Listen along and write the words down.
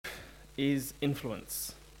is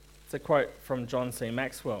influence. It's a quote from John C.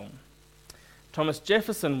 Maxwell. Thomas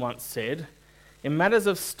Jefferson once said, "In matters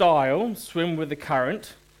of style, swim with the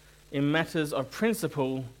current. In matters of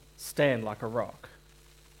principle, stand like a rock."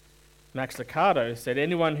 Max Lucado said,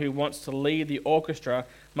 "Anyone who wants to lead the orchestra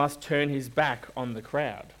must turn his back on the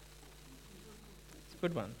crowd." It's a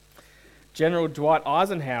good one. General Dwight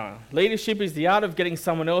Eisenhower, "Leadership is the art of getting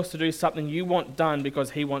someone else to do something you want done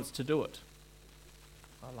because he wants to do it."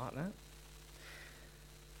 I like that.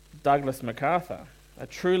 Douglas MacArthur, "A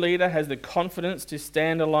true leader has the confidence to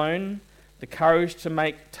stand alone, the courage to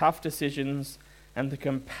make tough decisions, and the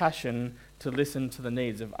compassion to listen to the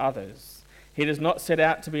needs of others. He does not set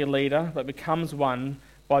out to be a leader, but becomes one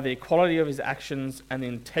by the equality of his actions and the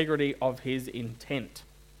integrity of his intent."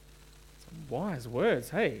 Some wise words,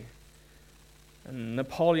 hey? And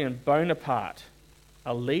Napoleon Bonaparte,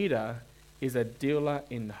 "A leader is a dealer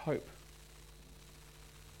in hope."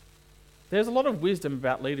 There's a lot of wisdom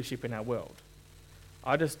about leadership in our world.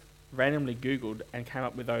 I just randomly Googled and came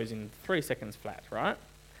up with those in 3 seconds flat, right?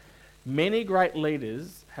 Many great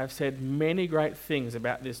leaders have said many great things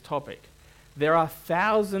about this topic. There are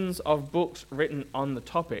thousands of books written on the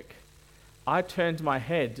topic. I turned my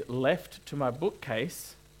head left to my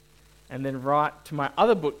bookcase and then right to my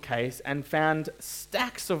other bookcase and found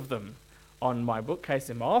stacks of them on my bookcase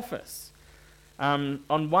in my office. On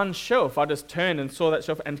one shelf, I just turned and saw that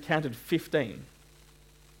shelf and counted 15.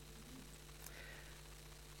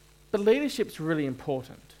 But leadership's really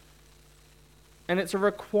important. And it's a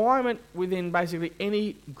requirement within basically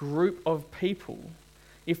any group of people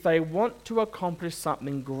if they want to accomplish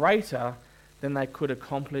something greater than they could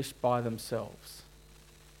accomplish by themselves.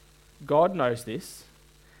 God knows this,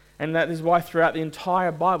 and that is why throughout the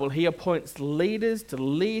entire Bible he appoints leaders to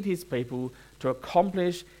lead his people to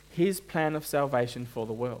accomplish his plan of salvation for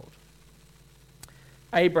the world.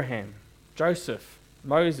 Abraham, Joseph,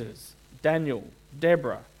 Moses, Daniel,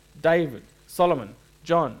 Deborah, David, Solomon,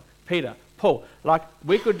 John, Peter, Paul. Like,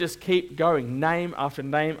 we could just keep going, name after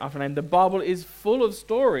name after name. The Bible is full of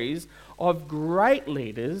stories of great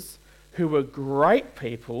leaders who were great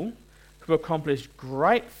people, who accomplished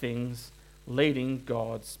great things leading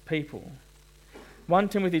God's people. 1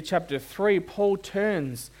 Timothy chapter 3, Paul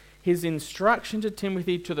turns his instruction to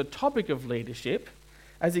Timothy to the topic of leadership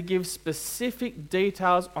as he gives specific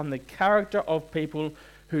details on the character of people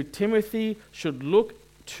who Timothy should look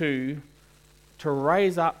to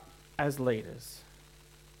raise up as leaders.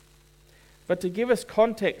 But to give us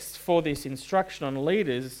context for this instruction on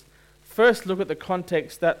leaders, first look at the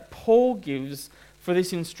context that Paul gives for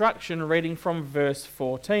this instruction, reading from verse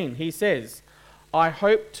 14. He says, "I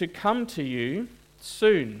hope to come to you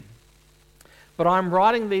soon, but I'm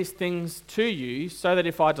writing these things to you so that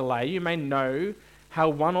if I delay, you may know how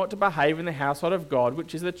one ought to behave in the household of God,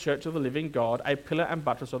 which is the church of the living God, a pillar and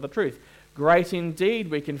buttress of the truth. Great indeed,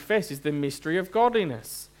 we confess, is the mystery of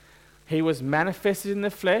godliness. He was manifested in the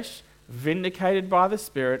flesh, vindicated by the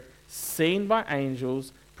Spirit, seen by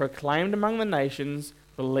angels, proclaimed among the nations,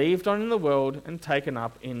 believed on in the world, and taken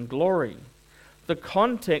up in glory." The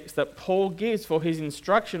context that Paul gives for his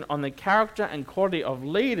instruction on the character and quality of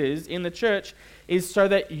leaders in the church is so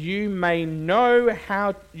that you may know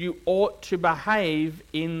how you ought to behave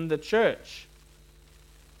in the church.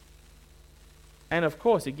 And of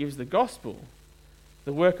course, it gives the gospel.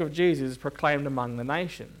 The work of Jesus is proclaimed among the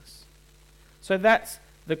nations. So that's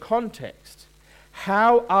the context.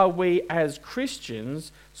 How are we as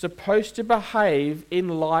Christians supposed to behave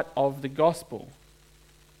in light of the gospel?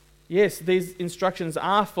 Yes, these instructions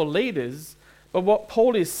are for leaders, but what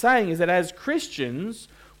Paul is saying is that as Christians,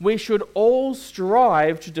 we should all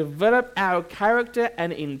strive to develop our character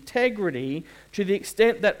and integrity to the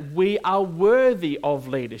extent that we are worthy of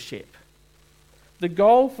leadership. The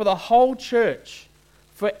goal for the whole church,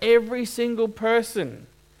 for every single person,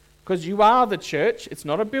 because you are the church, it's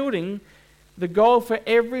not a building, the goal for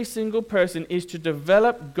every single person is to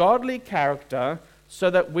develop godly character so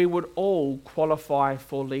that we would all qualify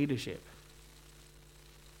for leadership.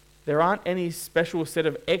 There aren't any special set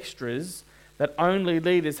of extras that only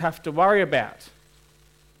leaders have to worry about.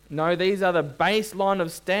 No, these are the baseline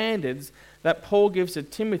of standards that Paul gives to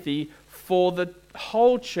Timothy for the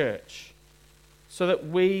whole church, so that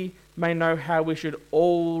we may know how we should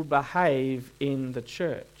all behave in the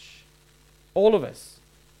church. All of us,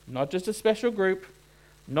 not just a special group,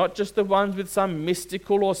 not just the ones with some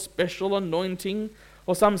mystical or special anointing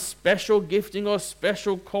or some special gifting or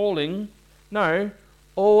special calling. No,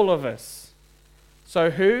 all of us. So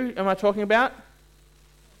who am I talking about?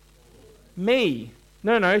 Me.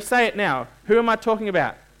 No, say it now. Who am I talking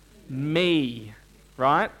about? Me.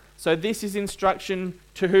 Right? So this is instruction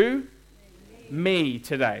to who? me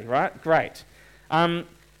today, right? Great.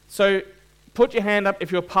 So put your hand up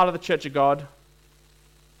if you're part of the Church of God.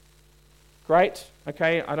 Great.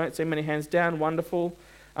 Okay, I don't see many hands down. Wonderful.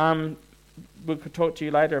 We could talk to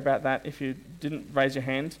you later about that if you didn't raise your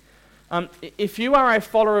hand. If you are a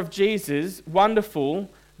follower of Jesus, wonderful,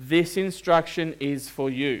 this instruction is for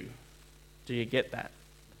you. Do you get that?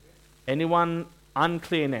 Anyone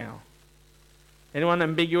unclear now? Anyone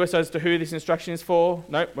ambiguous as to who this instruction is for?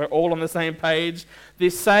 Nope, we're all on the same page.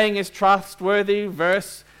 This saying is trustworthy.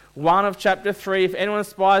 Verse 1 of chapter 3, if anyone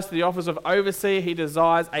aspires to the office of overseer, he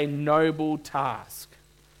desires a noble task.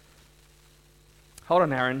 Hold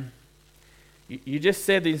on, Aaron. You just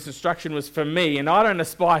said this instruction was for me, and I don't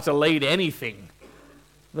aspire to lead anything.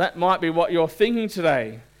 That might be what you're thinking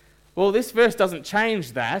today. Well, this verse doesn't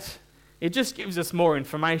change that. It just gives us more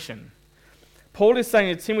information. Paul is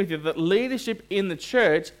saying to Timothy that leadership in the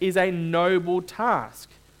church is a noble task.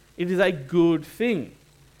 It is a good thing.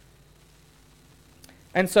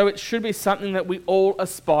 And so it should be something that we all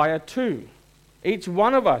aspire to. Each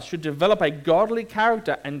one of us should develop a godly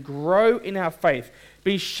character and grow in our faith,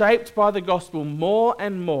 be shaped by the gospel more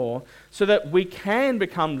and more so that we can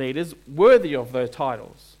become leaders worthy of those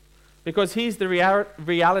titles. Because here's the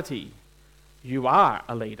reality. You are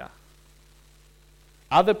a leader.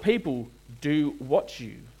 Other people do watch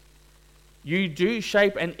you. You do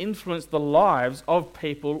shape and influence the lives of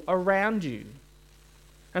people around you.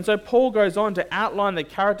 And so Paul goes on to outline the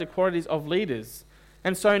character qualities of leaders.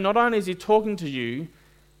 And so not only is he talking to you,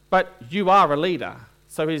 but you are a leader.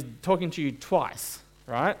 So he's talking to you twice,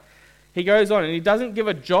 right? He goes on and he doesn't give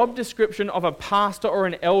a job description of a pastor or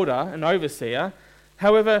an elder, an overseer.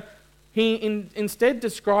 However, he instead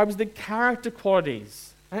describes the character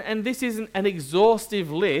qualities. And this isn't an exhaustive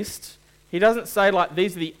list. He doesn't say like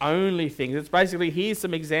these are the only things. It's basically here's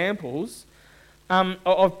some examples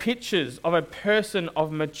of pictures of a person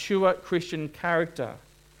of mature Christian character.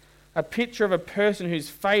 A picture of a person whose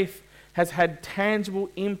faith has had tangible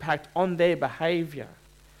impact on their behavior.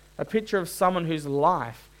 A picture of someone whose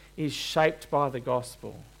life is shaped by the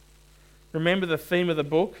gospel. Remember the theme of the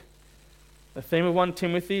book? The theme of 1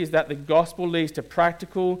 Timothy is that the gospel leads to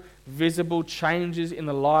practical, visible changes in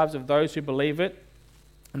the lives of those who believe it.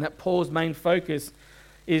 And that Paul's main focus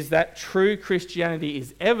is that true Christianity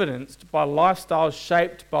is evidenced by lifestyles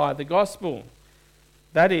shaped by the gospel.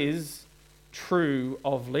 That is true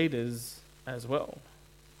of leaders as well.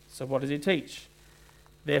 So what does he teach?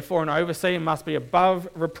 Therefore, an overseer must be above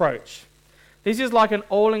reproach. This is like an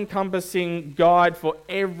all-encompassing guide for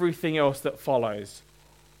everything else that follows.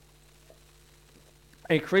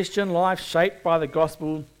 A Christian life shaped by the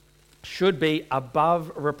gospel should be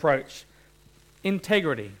above reproach.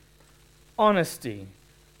 Integrity, honesty,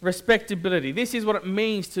 respectability. This is what it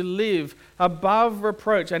means to live above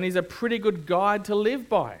reproach, and is a pretty good guide to live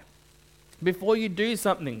by. Before you do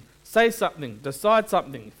something, say something, decide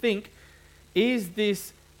something, think, is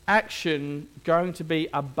this action going to be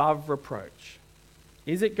above reproach?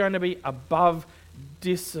 Is it going to be above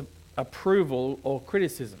disapproval or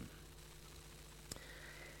criticism?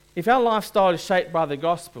 If our lifestyle is shaped by the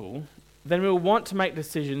gospel, then we'll want to make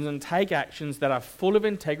decisions and take actions that are full of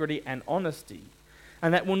integrity and honesty,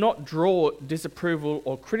 and that will not draw disapproval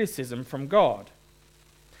or criticism from God.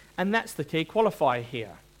 And that's the key qualifier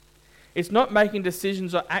here. It's not making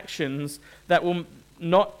decisions or actions that will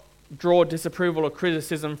not draw disapproval or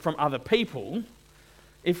criticism from other people.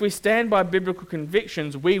 If we stand by biblical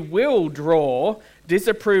convictions, we will draw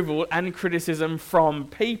disapproval and criticism from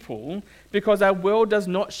people because our world does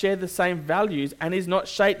not share the same values and is not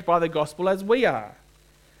shaped by the gospel as we are.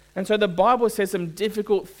 And so the Bible says some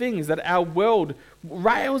difficult things that our world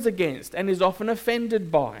rails against and is often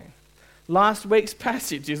offended by. Last week's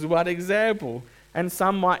passage is one example, and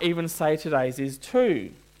some might even say today's is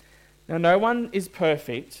too. Now, no one is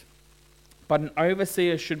perfect, but an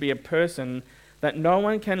overseer should be a person that no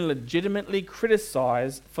one can legitimately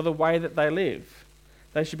criticize for the way that they live.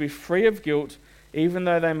 They should be free of guilt, even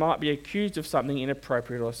though they might be accused of something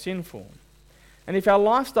inappropriate or sinful. And if our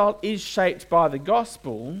lifestyle is shaped by the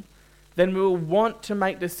gospel, then we will want to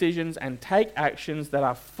make decisions and take actions that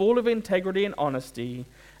are full of integrity and honesty,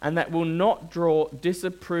 and that will not draw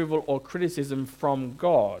disapproval or criticism from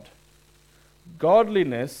God.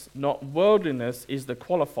 Godliness, not worldliness, is the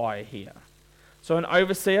qualifier here. So an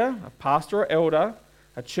overseer, a pastor or elder,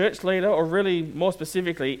 a church leader, or really more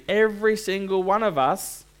specifically, every single one of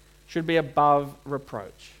us should be above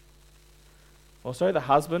reproach. Also, the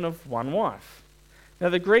husband of one wife. Now,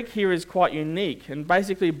 the Greek here is quite unique and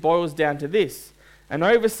basically boils down to this. An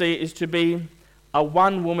overseer is to be a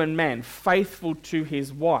one-woman man, faithful to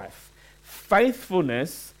his wife.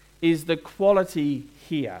 Faithfulness is the quality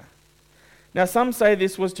here. Now, some say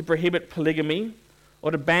this was to prohibit polygamy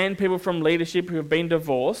or to ban people from leadership who have been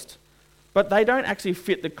divorced, but they don't actually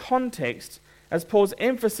fit the context, as Paul's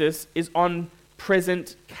emphasis is on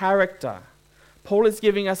present character. Paul is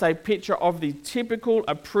giving us a picture of the typical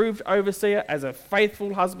approved overseer as a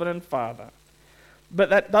faithful husband and father. But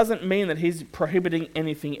that doesn't mean that he's prohibiting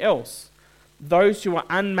anything else. Those who are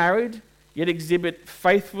unmarried yet exhibit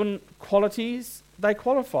faithful qualities, they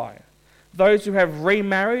qualify. Those who have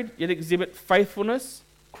remarried yet exhibit faithfulness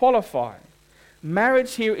qualify.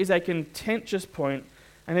 Marriage here is a contentious point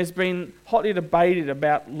and has been hotly debated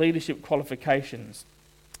about leadership qualifications.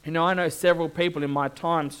 You know, I know several people in my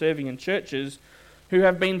time serving in churches who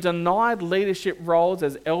have been denied leadership roles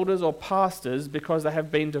as elders or pastors because they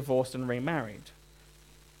have been divorced and remarried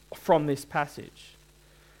from this passage.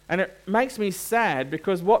 And it makes me sad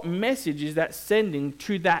because what message is that sending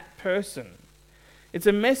to that person? It's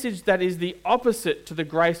a message that is the opposite to the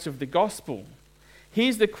grace of the gospel.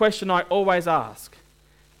 Here's the question I always ask.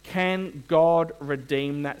 Can God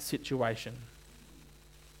redeem that situation?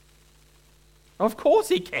 Of course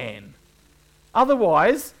he can.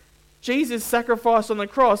 Otherwise, Jesus' sacrifice on the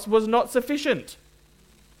cross was not sufficient.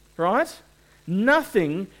 Right?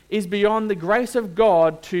 Nothing is beyond the grace of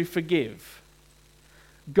God to forgive.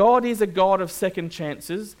 God is a God of second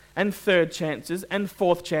chances and third chances and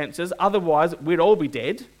fourth chances, otherwise we'd all be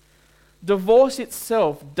dead. Divorce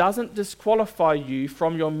itself doesn't disqualify you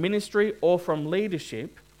from your ministry or from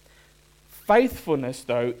leadership. Faithfulness,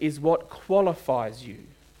 though, is what qualifies you.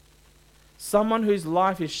 Someone whose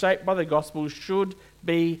life is shaped by the gospel should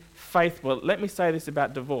be faithful. Let me say this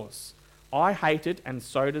about divorce. I hate it, and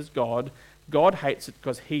so does God. God hates it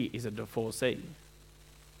because he is a divorcee.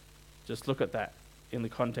 Just look at that in the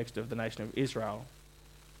context of the nation of Israel.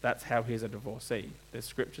 That's how he's a divorcee. There's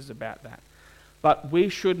scriptures about that. But we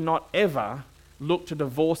should not ever look to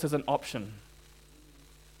divorce as an option.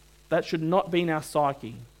 That should not be in our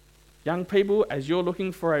psyche. Young people, as you're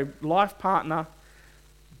looking for a life partner,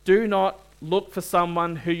 do not look for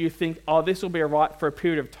someone who you think, oh, this will be all right for a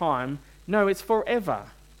period of time. No, it's forever.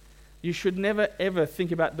 You should never, ever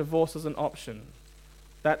think about divorce as an option.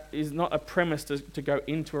 That is not a premise to go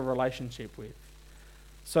into a relationship with.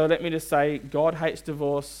 So let me just say, God hates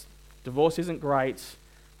divorce. Divorce isn't great.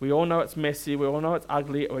 We all know it's messy. We all know it's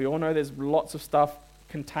ugly. We all know there's lots of stuff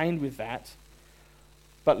contained with that.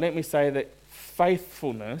 But let me say that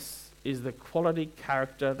faithfulness is the quality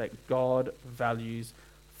character that God values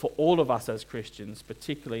for all of us as Christians,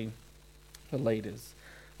 particularly the leaders.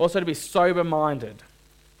 Also to be sober-minded.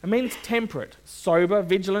 It means temperate, sober,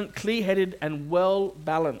 vigilant, clear-headed, and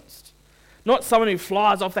well-balanced. Not someone who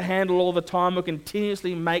flies off the handle all the time or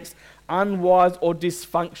continuously makes unwise or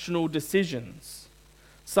dysfunctional decisions.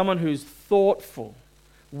 Someone who's thoughtful,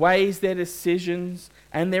 weighs their decisions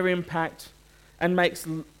and their impact, and makes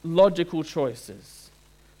logical choices.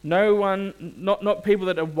 Not people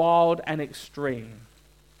that are wild and extreme.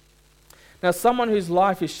 Now, someone whose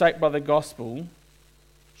life is shaped by the gospel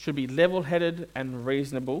should be level-headed and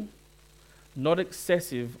reasonable, not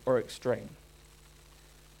excessive or extreme.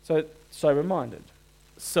 So, sober-minded,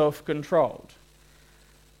 self-controlled.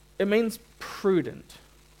 It means prudent.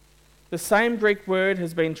 The same Greek word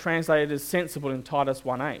has been translated as sensible in Titus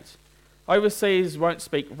 1:8. Overseers won't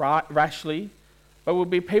speak rashly, but will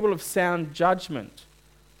be people of sound judgment,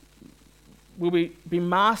 will be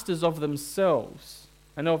masters of themselves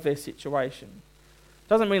and of their situation.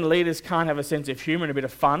 Doesn't mean leaders can't have a sense of humour and a bit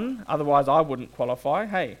of fun, otherwise I wouldn't qualify,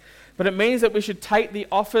 hey. But it means that we should take the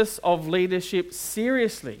office of leadership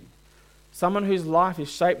seriously. Someone whose life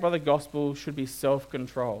is shaped by the gospel should be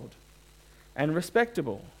self-controlled and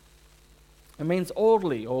respectable. It means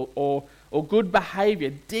orderly or good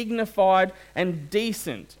behaviour, dignified and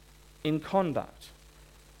decent in conduct.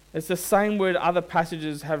 It's the same word other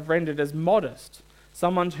passages have rendered as modest.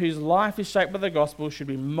 Someone whose life is shaped by the gospel should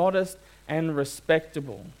be modest and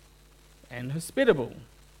respectable and hospitable.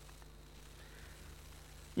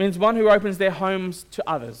 It means one who opens their homes to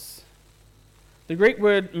others. The Greek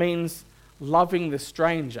word means loving the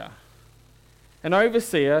stranger. An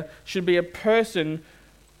overseer should be a person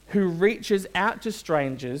who reaches out to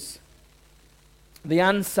strangers, the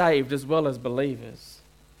unsaved as well as believers,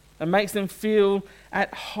 and makes them feel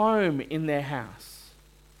at home in their house.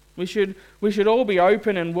 We should all be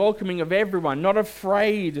open and welcoming of everyone, not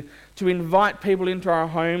afraid to invite people into our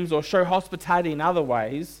homes or show hospitality in other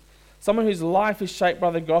ways. Someone whose life is shaped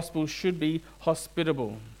by the gospel should be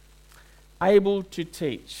hospitable, able to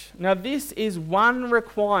teach. Now, this is one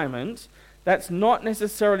requirement that's not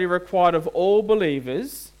necessarily required of all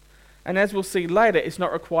believers, and as we'll see later, it's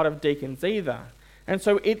not required of deacons either. And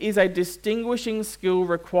so it is a distinguishing skill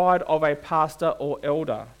required of a pastor or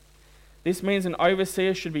elder. This means an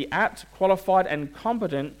overseer should be apt, qualified, and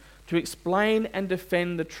competent to explain and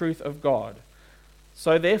defend the truth of God.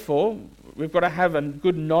 So therefore, we've got to have a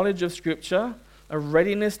good knowledge of Scripture, a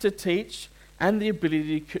readiness to teach, and the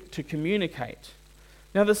ability to communicate.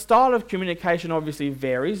 Now, the style of communication obviously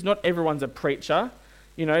varies. Not everyone's a preacher.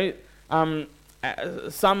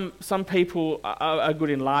 Some people are good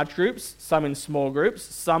in large groups, some in small groups,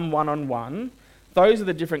 some one-on-one. Those are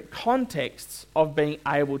the different contexts of being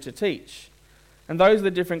able to teach. And those are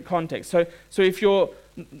the different contexts. So if you're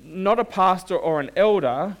not a pastor or an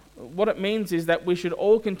elder, what it means is that we should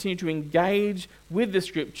all continue to engage with the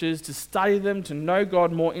Scriptures, to study them, to know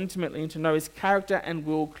God more intimately, and to know His character and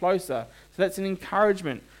will closer. So that's an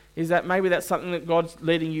encouragement, is that maybe that's something that God's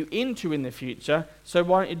leading you into in the future, so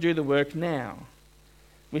why don't you do the work now?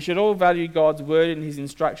 We should all value God's word and His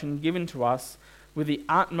instruction given to us with the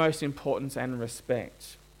utmost importance and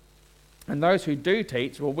respect. And those who do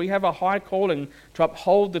teach, well, we have a high calling to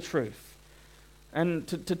uphold the truth and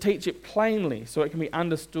to teach it plainly so it can be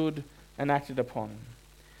understood and acted upon.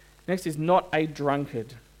 Next is not a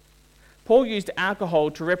drunkard. Paul used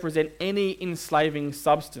alcohol to represent any enslaving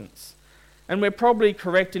substance. And we're probably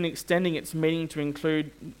correct in extending its meaning to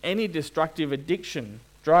include any destructive addiction,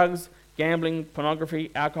 drugs, gambling,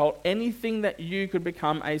 pornography, alcohol, anything that you could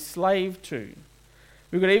become a slave to.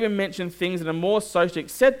 We could even mention things that are more socially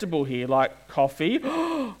acceptable here, like coffee,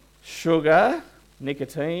 sugar,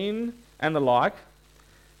 nicotine, and the like.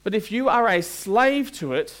 But if you are a slave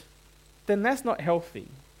to it, then that's not healthy.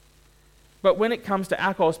 But when it comes to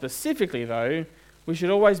alcohol specifically, though, we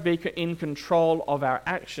should always be in control of our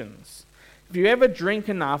actions. If you ever drink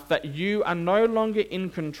enough that you are no longer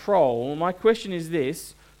in control, my question is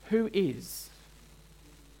this: who is?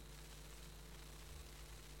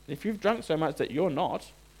 If you've drunk so much that you're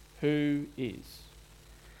not, who is?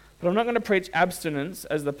 But I'm not going to preach abstinence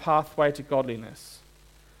as the pathway to godliness.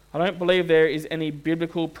 I don't believe there is any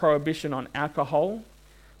biblical prohibition on alcohol,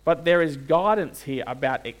 but there is guidance here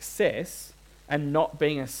about excess and not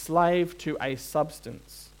being a slave to a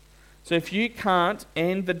substance. So if you can't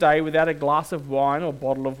end the day without a glass of wine or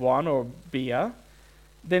bottle of wine or beer,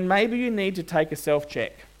 then maybe you need to take a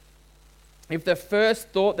self-check. If the first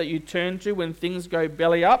thought that you turn to when things go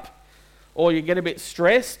belly up or you get a bit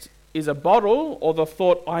stressed is a bottle or the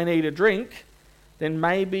thought, I need a drink, then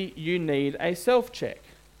maybe you need a self-check.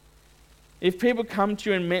 If people come to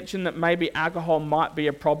you and mention that maybe alcohol might be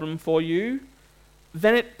a problem for you,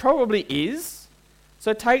 then it probably is.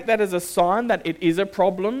 So take that as a sign that it is a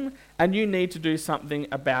problem and you need to do something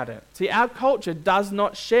about it. See, our culture does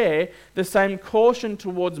not share the same caution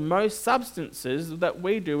towards most substances that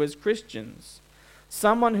we do as Christians.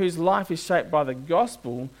 Someone whose life is shaped by the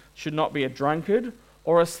gospel should not be a drunkard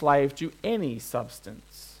or a slave to any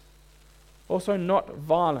substance. Also, not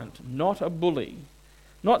violent, not a bully,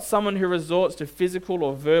 not someone who resorts to physical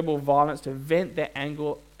or verbal violence to vent their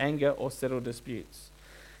anger or settle disputes.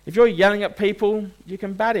 If you're yelling at people, you're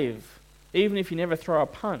combative, even if you never throw a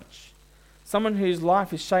punch. Someone whose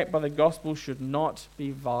life is shaped by the gospel should not be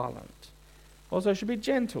violent. Also should be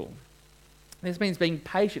gentle. This means being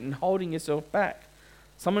patient and holding yourself back.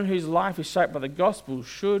 Someone whose life is shaped by the gospel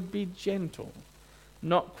should be gentle,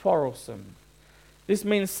 not quarrelsome. This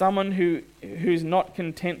means someone who's not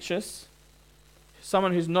contentious,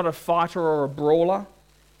 someone who's not a fighter or a brawler.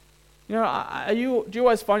 Do you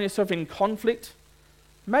always find yourself in conflict?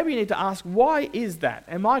 Maybe you need to ask, why is that?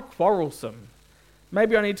 Am I quarrelsome?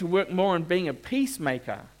 Maybe I need to work more on being a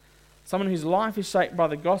peacemaker. Someone whose life is shaped by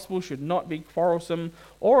the gospel should not be quarrelsome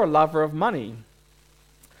or a lover of money.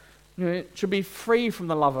 It should be free from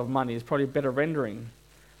the love of money is probably a better rendering.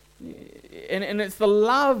 And it's the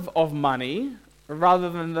love of money rather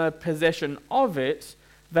than the possession of it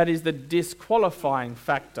that is the disqualifying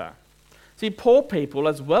factor. See, poor people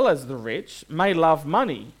as well as the rich may love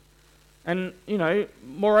money. And,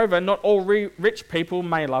 moreover, not all rich people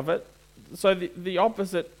may love it. So the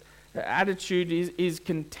opposite attitude is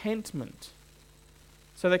contentment.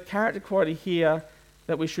 So the character quality here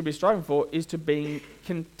that we should be striving for is to be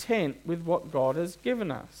content with what God has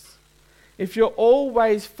given us. If you're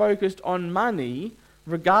always focused on money,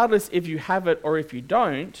 regardless if you have it or if you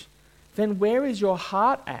don't, then where is your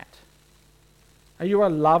heart at? Are you a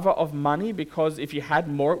lover of money because if you had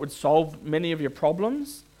more it would solve many of your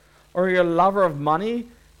problems? Or are you a lover of money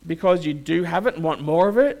because you do have it and want more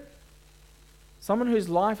of it? Someone whose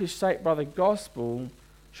life is shaped by the gospel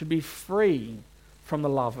should be free from the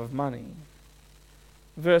love of money.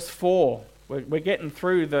 Verse 4, we're getting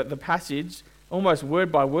through the passage. almost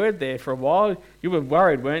word by word there for a while. You were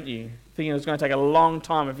worried, weren't you? Thinking it was going to take a long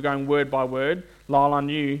time if you're going word by word. Lyle, I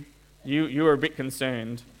knew you were a bit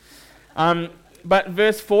concerned. But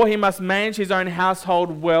verse 4, he must manage his own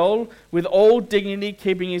household well, with all dignity,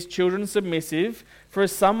 keeping his children submissive. For if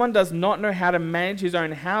someone does not know how to manage his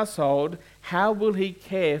own household, how will he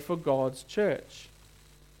care for God's church?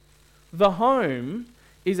 The home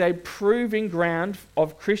is a proving ground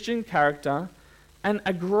of Christian character and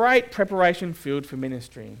a great preparation field for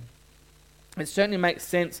ministry. It certainly makes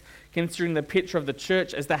sense considering the picture of the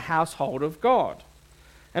church as the household of God.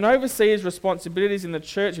 An overseer's responsibilities in the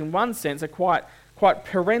church, in one sense, are quite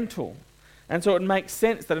parental. And so it makes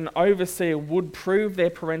sense that an overseer would prove their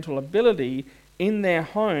parental ability in their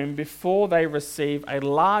home before they receive a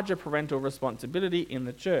larger parental responsibility in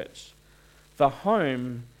the church. The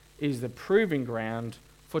home is the proving ground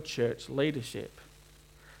for church leadership.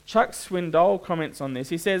 Chuck Swindoll comments on this.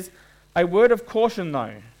 He says, "A word of caution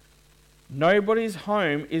though. Nobody's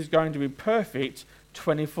home is going to be perfect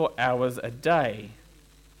 24 hours a day.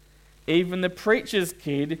 Even the preacher's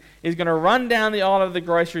kid is going to run down the aisle of the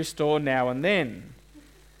grocery store now and then.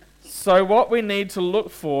 So what we need to look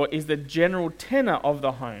for is the general tenor of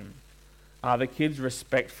the home. Are the kids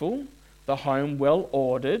respectful? The home well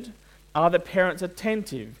ordered? Are the parents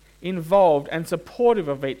attentive, involved and supportive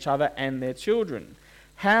of each other and their children?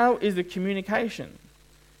 How is the communication?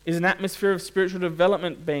 Is an atmosphere of spiritual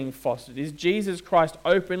development being fostered? Is Jesus Christ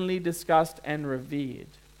openly discussed and revered?"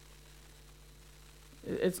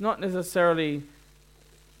 It's not necessarily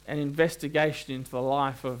an investigation into the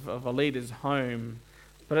life of a leader's home,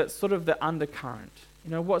 but it's sort of the undercurrent.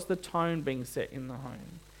 What's the tone being set in the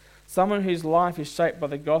home? Someone whose life is shaped by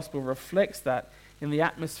the gospel reflects that in the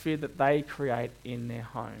atmosphere that they create in their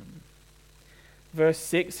home. Verse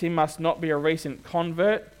 6, he must not be a recent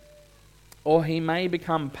convert, or he may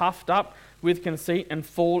become puffed up with conceit and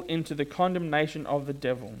fall into the condemnation of the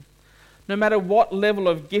devil. No matter what level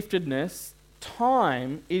of giftedness,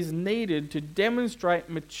 time is needed to demonstrate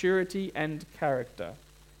maturity and character.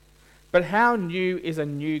 But how new is a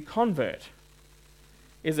new convert?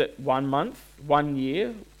 Is it 1 month, 1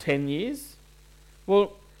 year, 10 years?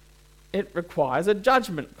 Well, it requires a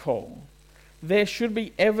judgment call. There should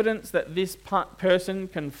be evidence that this person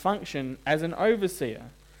can function as an overseer,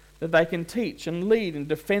 that they can teach and lead and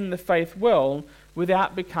defend the faith well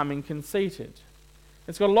without becoming conceited.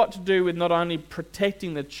 It's got a lot to do with not only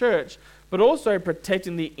protecting the church, but also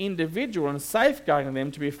protecting the individual and safeguarding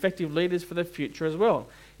them to be effective leaders for the future as well.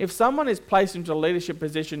 If someone is placed into a leadership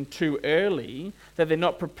position too early, that they're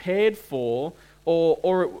not prepared for,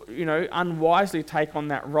 or unwisely take on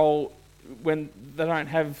that role when they don't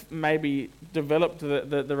have maybe developed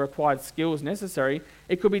the required skills necessary,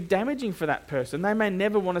 it could be damaging for that person. They may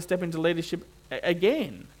never want to step into leadership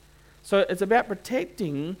again. So it's about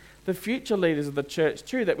protecting the future leaders of the church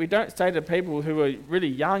too, that we don't say to people who are really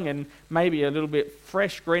young and maybe a little bit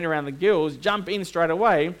fresh, green around the gills, jump in straight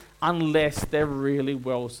away unless they're really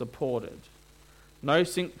well supported. No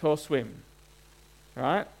sink or swim,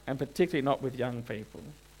 right? And particularly not with young people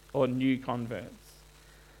or new converts.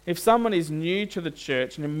 If someone is new to the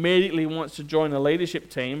church and immediately wants to join the leadership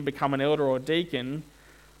team, become an elder or deacon,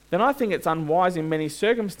 then I think it's unwise in many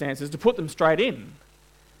circumstances to put them straight in.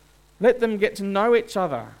 Let them get to know each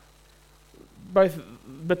other, both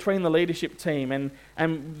between the leadership team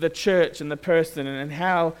and the church and the person, and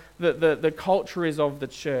how the culture is of the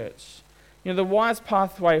church. The wise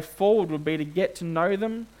pathway forward would be to get to know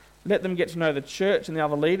them, let them get to know the church and the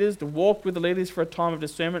other leaders, to walk with the leaders for a time of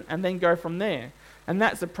discernment, and then go from there. And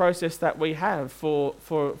that's the process that we have for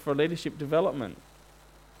leadership development.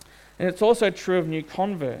 And it's also true of new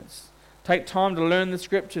converts. Take time to learn the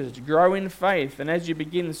scriptures, to grow in faith, and as you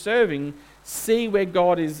begin serving, see where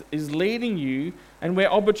God is leading you, and where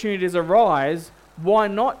opportunities arise, why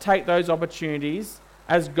not take those opportunities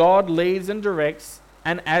as God leads and directs,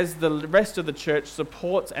 and as the rest of the church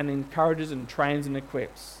supports and encourages and trains and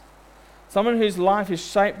equips. Someone whose life is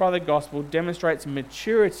shaped by the gospel demonstrates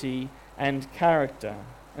maturity and character.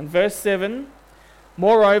 And verse 7,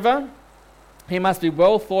 moreover, he must be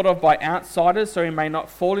well thought of by outsiders, so he may not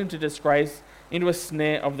fall into disgrace, into a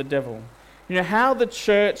snare of the devil. How the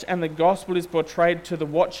church and the gospel is portrayed to the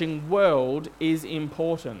watching world is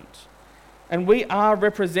important. And we are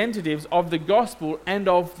representatives of the gospel and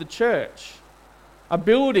of the church. A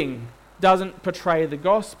building doesn't portray the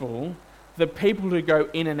gospel. The people who go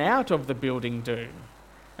in and out of the building do.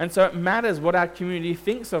 And so it matters what our community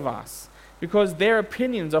thinks of us, because their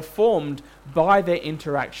opinions are formed by their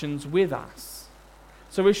interactions with us.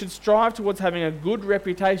 So we should strive towards having a good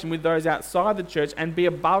reputation with those outside the church and be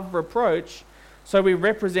above reproach so we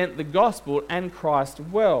represent the gospel and Christ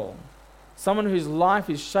well. Someone whose life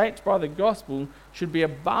is shaped by the gospel should be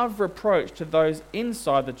above reproach to those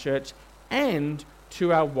inside the church and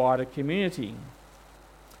to our wider community.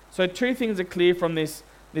 So 2 things are clear from this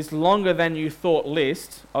longer than you thought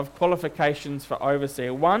list of qualifications for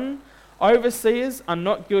overseer. 1, overseers are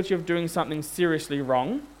not guilty of doing something seriously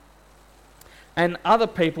wrong, and other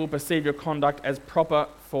people perceive your conduct as proper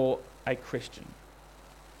for a Christian.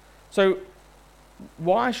 So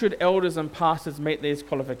why should elders and pastors meet these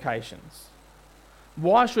qualifications?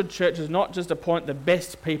 Why should churches not just appoint the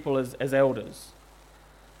best people as elders?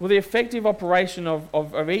 Well, the effective operation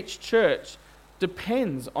of each church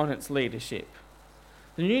depends on its leadership.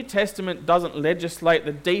 The New Testament doesn't legislate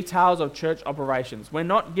the details of church operations. We're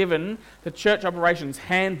not given the church operations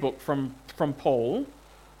handbook from Paul.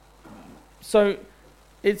 So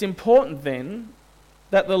it's important then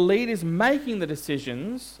that the leaders making the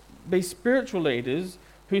decisions be spiritual leaders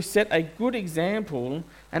who set a good example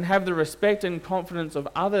and have the respect and confidence of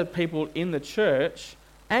other people in the church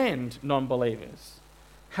and non-believers.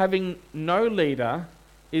 Having no leader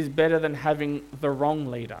is better than having the wrong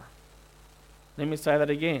leader. Let me say that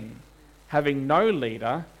again. Having no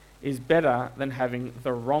leader is better than having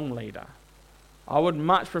the wrong leader. I would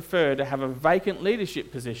much prefer to have a vacant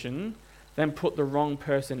leadership position than put the wrong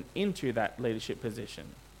person into that leadership position,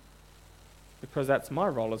 because that's my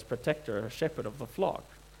role as protector, a shepherd of the flock.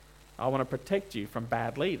 I want to protect you from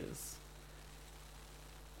bad leaders.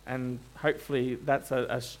 And hopefully that's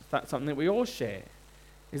that's something that we all share,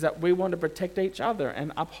 is that we want to protect each other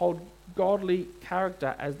and uphold godly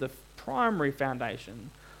character as the primary foundation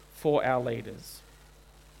for our leaders.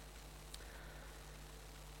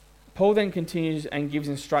 Paul then continues and gives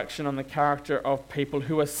instruction on the character of people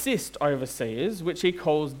who assist overseers, which he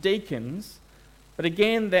calls deacons. But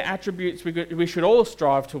again, they're attributes we should all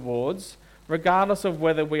strive towards, regardless of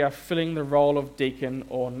whether we are filling the role of deacon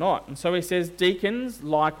or not. And so he says deacons,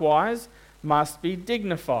 likewise, must be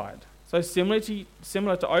dignified. So similar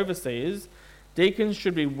to overseers, deacons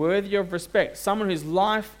should be worthy of respect. Someone whose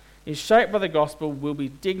life is shaped by the gospel will be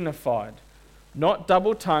dignified, not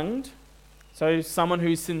double-tongued. So someone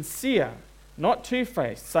who's sincere, not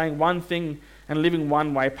two-faced, saying one thing and living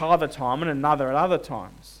one way part of the time and another at other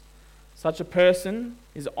times. Such a person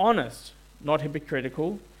is honest, not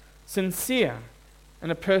hypocritical, sincere,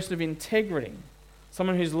 and a person of integrity.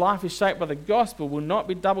 Someone whose life is shaped by the gospel will not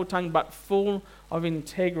be double-tongued but full of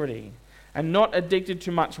integrity, and not addicted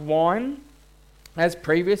to much wine. As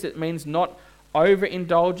previous, it means not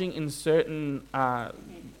overindulging in certain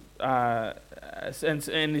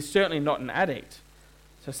and is certainly not an addict.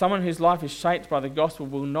 So someone whose life is shaped by the gospel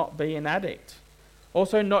will not be an addict.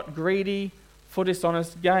 Also not greedy for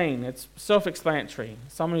dishonest gain. It's self-explanatory.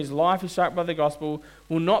 Someone whose life is shaped by the gospel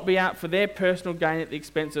will not be out for their personal gain at the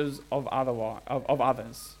expenses of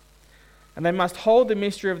others. And they must hold the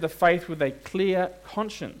mystery of the faith with a clear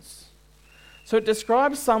conscience. So it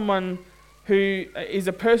describes someone who is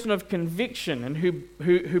a person of conviction and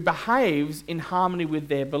who behaves in harmony with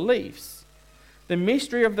their beliefs. The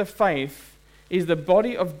mystery of the faith is the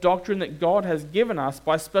body of doctrine that God has given us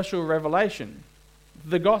by special revelation,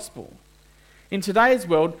 the gospel. In today's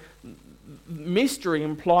world, mystery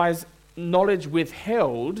implies knowledge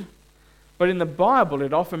withheld, but in the Bible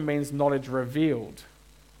it often means knowledge revealed.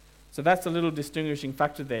 So that's a little distinguishing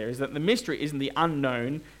factor there, is that the mystery isn't the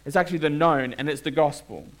unknown, it's actually the known, and it's the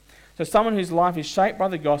gospel. So someone whose life is shaped by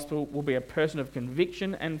the gospel will be a person of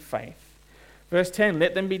conviction and faith. Verse 10,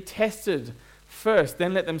 let them be tested first,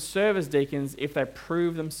 then let them serve as deacons if they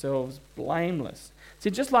prove themselves blameless. See,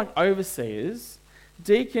 just like overseers,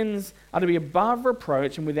 deacons are to be above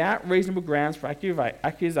reproach and without reasonable grounds for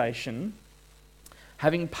accusation,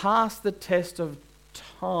 having passed the test of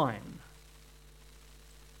time.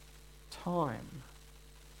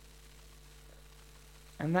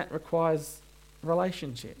 And that requires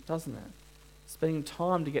relationship, doesn't it? Spending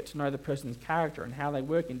time to get to know the person's character and how they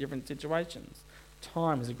work in different situations.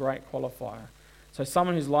 Time is a great qualifier. So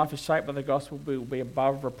someone whose life is shaped by the gospel will be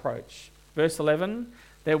above reproach. Verse 11,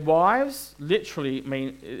 their wives, literally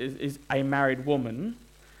is a married woman,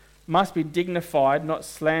 must be dignified, not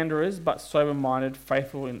slanderers, but sober-minded,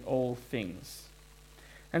 faithful in all things.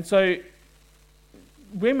 And so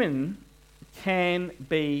women can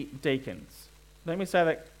be deacons. Let me say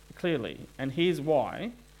that clearly, and here's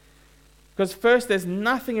why. Because first, there's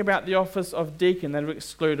nothing about the office of deacon that would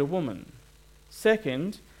exclude a woman.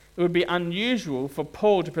 Second, it would be unusual for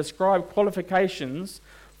Paul to prescribe qualifications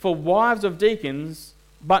for wives of deacons,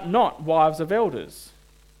 but not wives of elders.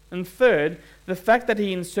 And third, the fact that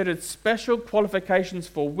he inserted special qualifications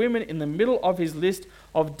for women in the middle of his list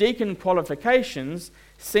of deacon qualifications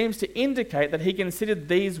seems to indicate that he considered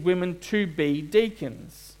these women to be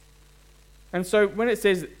deacons. And so when it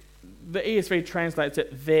says, the ESV translates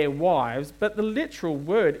it their wives, but the literal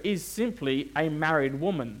word is simply a married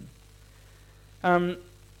woman. And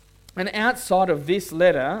outside of this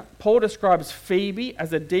letter, Paul describes Phoebe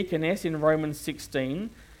as a deaconess in Romans 16,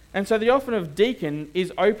 and so the office of deacon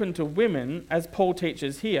is open to women, as Paul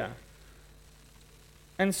teaches here.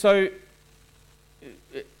 And so,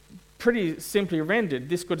 pretty simply rendered,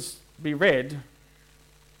 this could be read,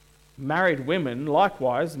 married women,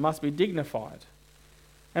 likewise, must be dignified.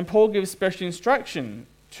 And Paul gives special instruction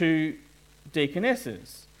to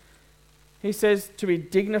deaconesses. He says to be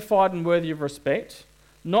dignified and worthy of respect,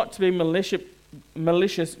 not to be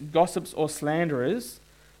malicious gossips or slanderers,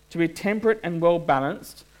 to be temperate and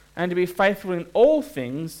well-balanced, and to be faithful in all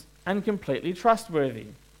things and completely trustworthy.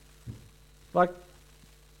 Like,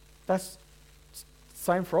 that's the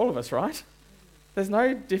same for all of us, right? There's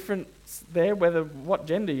no difference there whether what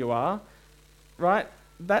gender you are, right?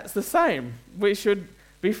 That's the same. We should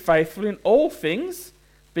be faithful in all things,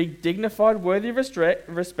 be dignified, worthy of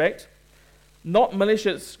respect, not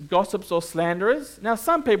malicious gossips or slanderers. Now,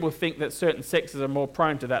 some people think that certain sexes are more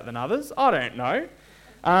prone to that than others. I don't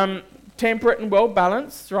know. Temperate and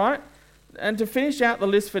well-balanced, right? And to finish out the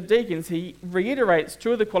list for deacons, he reiterates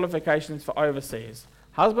two of the qualifications for overseers.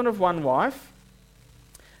 Husband of one wife,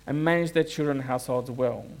 and manage their children and households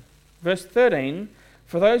well. Verse 13,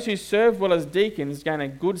 for those who serve well as deacons gain a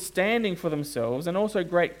good standing for themselves and also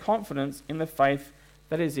great confidence in the faith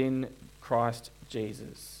that is in Christ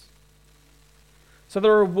Jesus. So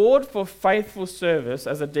the reward for faithful service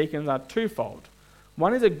as a deacon are twofold.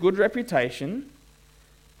 One is a good reputation,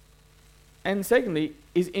 and secondly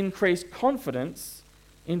is increased confidence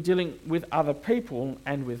in dealing with other people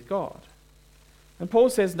and with God. And Paul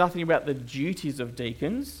says nothing about the duties of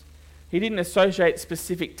deacons. He didn't associate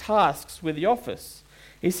specific tasks with the office.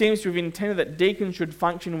 He seems to have intended that deacons should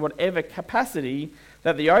function in whatever capacity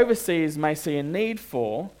that the overseers may see a need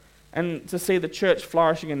for, and to see the church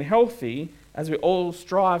flourishing and healthy as we all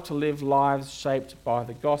strive to live lives shaped by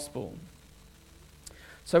the gospel.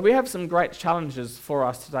 So we have some great challenges for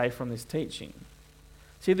us today from this teaching.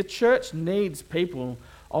 See, the church needs people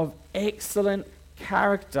of excellent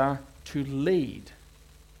character to lead.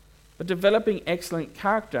 But developing excellent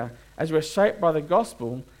character as we're shaped by the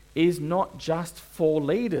gospel is not just for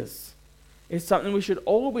leaders. It's something we should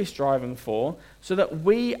all be striving for so that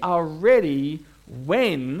we are ready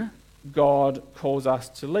when God calls us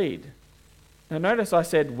to lead. Now notice I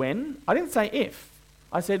said when. I didn't say if.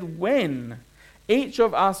 I said when. Each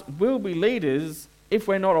of us will be leaders if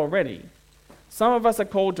we're not already. Some of us are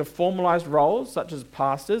called to formalized roles such as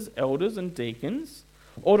pastors, elders, and deacons,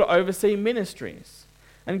 or to oversee ministries.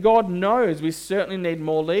 And God knows we certainly need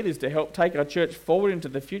more leaders to help take our church forward into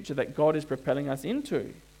the future that God is propelling us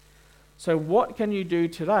into. So what can you do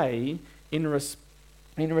today in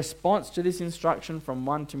response to this instruction from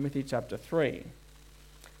 1 Timothy chapter 3?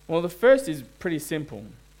 Well, the first is pretty simple.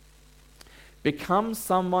 Become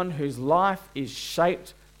someone whose life is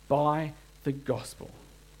shaped by the gospel.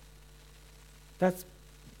 That's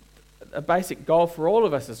a basic goal for all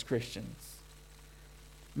of us as Christians.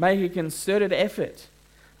 Make a concerted effort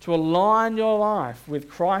to align your life with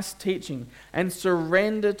Christ's teaching and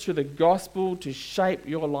surrender to the gospel to shape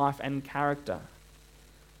your life and character.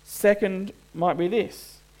 Second might be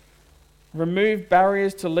this. Remove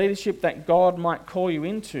barriers to leadership that God might call you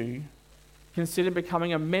into. Consider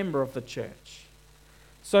becoming a member of the church.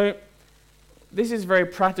 So, this is very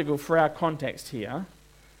practical for our context here,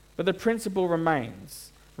 but the principle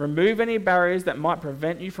remains. Remove any barriers that might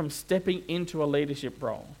prevent you from stepping into a leadership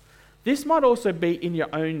role. This might also be in your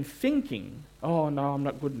own thinking. Oh, no, I'm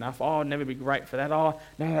not good enough. Oh, I'll never be great for that. Oh,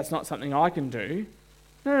 no, that's not something I can do.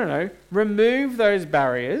 No. Remove those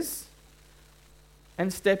barriers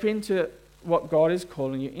and step into what God is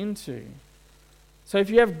calling you into. So if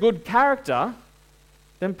you have good character,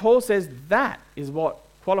 then Paul says that is what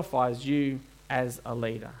qualifies you as a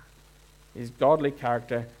leader, is godly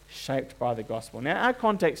character shaped by the gospel. Now, our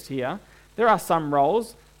context here, there are some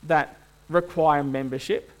roles that require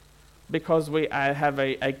membership because we have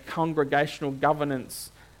a congregational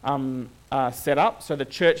governance set up. So the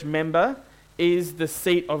church member is the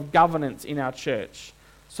seat of governance in our church.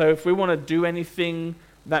 So if we want to do anything,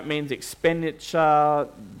 that means expenditure,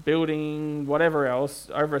 building, whatever else,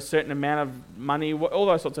 over a certain amount of money, all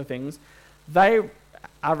those sorts of things, they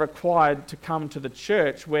are required to come to the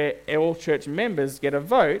church where all church members get a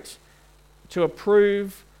vote to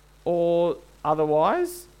approve or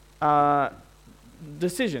otherwise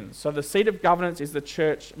decisions. So the seat of governance is the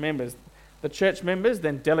church members. The church members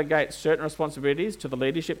then delegate certain responsibilities to the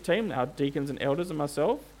leadership team, our deacons and elders and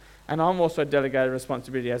myself. And I'm also delegated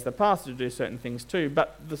responsibility as the pastor to do certain things too.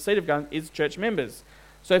 But the seat of governance is church members.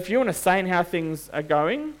 So if you want to say in how things are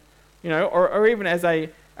going, or even as a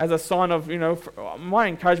sign of, my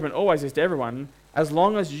encouragement always is to everyone, as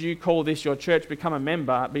long as you call this your church, become a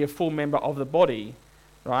member, be a full member of the body,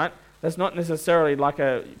 right? That's not necessarily like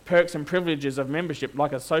a perks and privileges of membership,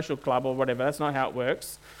 like a social club or whatever. That's not how it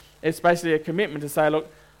works. It's basically a commitment to say,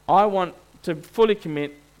 look, I want to fully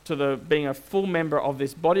commit to being a full member of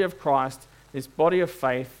this body of Christ, this body of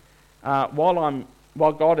faith, while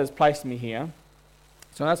God has placed me here.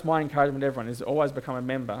 So that's my encouragement to everyone, is to always become a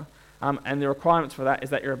member. And the requirements for that is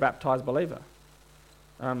that you're a baptized believer.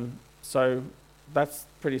 So that's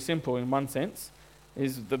pretty simple in one sense.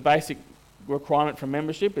 Is the basic requirement for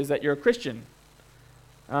membership is that you're a Christian.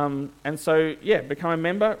 And so, become a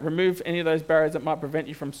member, remove any of those barriers that might prevent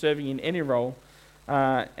you from serving in any role,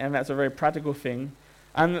 and that's a very practical thing.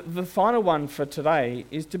 And the final one for today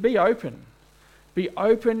is to be open. Be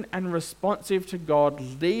open and responsive to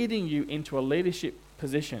God leading you into a leadership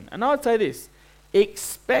position. And I would say this,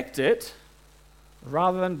 expect it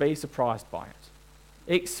rather than be surprised by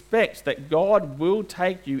it. Expect that God will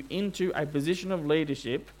take you into a position of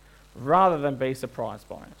leadership rather than be surprised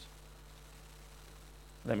by it.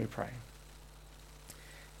 Let me pray.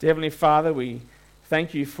 Dear Heavenly Father, we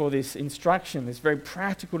thank you for this instruction, this very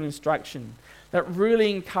practical instruction that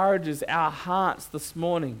really encourages our hearts this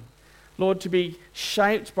morning, Lord, to be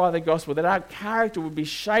shaped by the gospel, that our character would be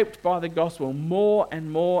shaped by the gospel more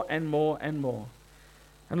and more and more and more.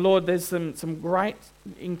 And Lord, there's some great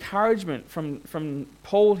encouragement from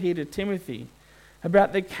Paul here to Timothy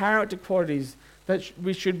about the character qualities that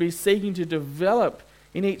we should be seeking to develop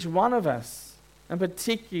in each one of us, and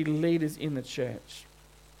particularly leaders in the church.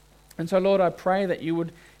 And so, Lord, I pray that you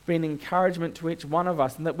would be an encouragement to each one of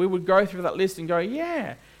us, and that we would go through that list and go,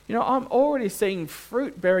 I'm already seeing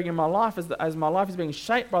fruit bearing in my life as my life is being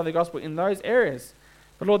shaped by the gospel in those areas.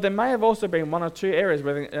 But Lord, there may have also been one or two areas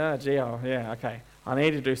where I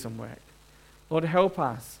need to do some work. Lord, help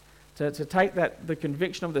us to take the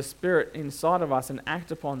conviction of the Spirit inside of us and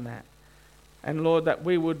act upon that. And Lord, that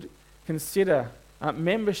we would consider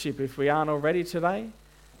membership if we aren't already today,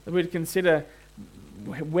 that we'd consider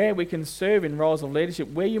where we can serve in roles of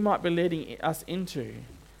leadership, where you might be leading us into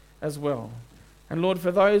as well. And Lord,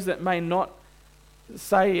 for those that may not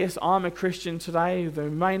say, yes, I'm a Christian today, who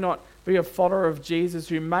may not be a follower of Jesus,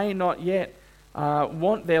 who may not yet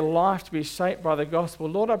want their life to be shaped by the gospel,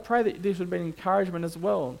 Lord, I pray that this would be an encouragement as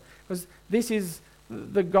well, because this is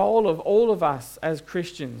the goal of all of us as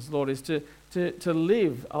Christians, Lord, is to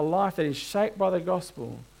live a life that is shaped by the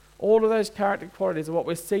gospel. All of those character qualities are what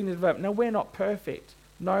we're seeking to develop. Now, we're not perfect.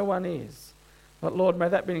 No one is. But Lord, may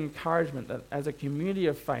that be an encouragement that as a community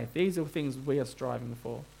of faith, these are things we are striving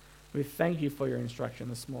for. We thank you for your instruction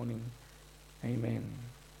this morning. Amen.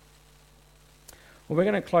 Well, we're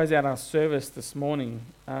going to close out our service this morning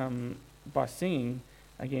by singing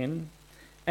again